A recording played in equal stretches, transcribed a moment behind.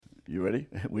You ready?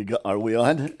 Are we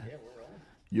on? Yeah, we're on.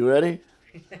 You ready?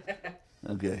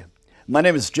 Okay. My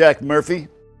name is Jack Murphy.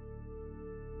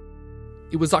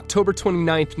 It was October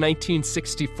 29th,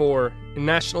 1964, and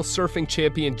national surfing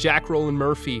champion Jack Roland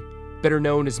Murphy, better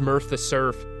known as Murph the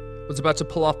Surf, was about to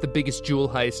pull off the biggest jewel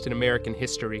heist in American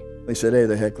history. They said, hey,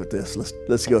 the heck with this.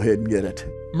 Let's go ahead and get it.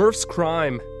 Murph's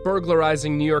crime,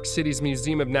 burglarizing New York City's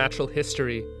Museum of Natural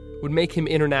History, would make him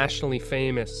internationally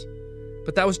famous.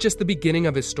 But that was just the beginning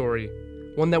of his story,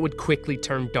 one that would quickly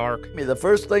turn dark. The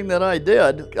first thing that I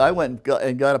did, I went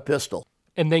and got a pistol.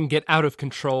 And then get out of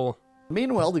control.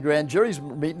 Meanwhile, the grand jury's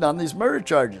meeting on these murder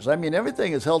charges.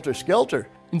 Everything is helter-skelter.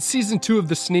 In Season 2 of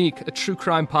The Sneak, a true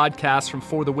crime podcast from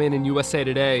For the Win and USA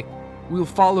Today, we will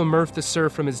follow Murph the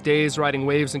Surf from his days riding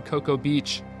waves in Cocoa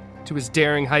Beach, to his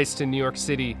daring heist in New York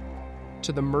City,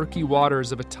 to the murky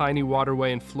waters of a tiny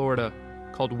waterway in Florida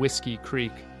called Whiskey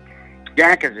Creek.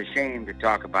 Jack is ashamed to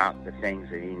talk about the things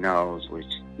that he knows was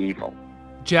evil.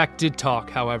 Jack did talk,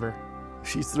 however.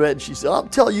 She threatened, she said, I'll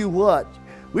tell you what.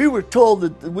 We were told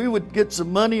that we would get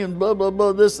some money and blah, blah,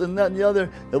 blah, this and that and the other.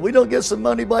 If we don't get some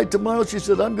money by tomorrow, she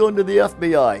said, I'm going to the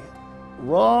FBI.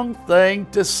 Wrong thing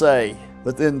to say.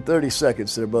 Within 30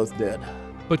 seconds, they're both dead.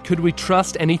 But could we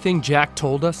trust anything Jack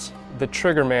told us? The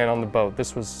trigger man on the boat,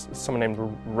 this was someone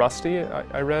named Rusty,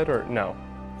 I read, or no?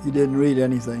 He didn't read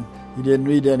anything. He didn't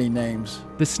read any names.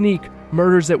 The Sneak,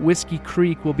 Murders at Whiskey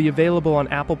Creek, will be available on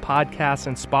Apple Podcasts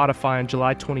and Spotify on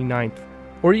July 29th.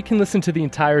 Or you can listen to the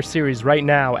entire series right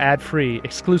now, ad-free,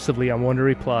 exclusively on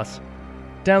Wondery Plus.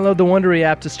 Download the Wondery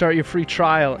app to start your free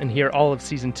trial and hear all of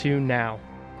Season 2 now.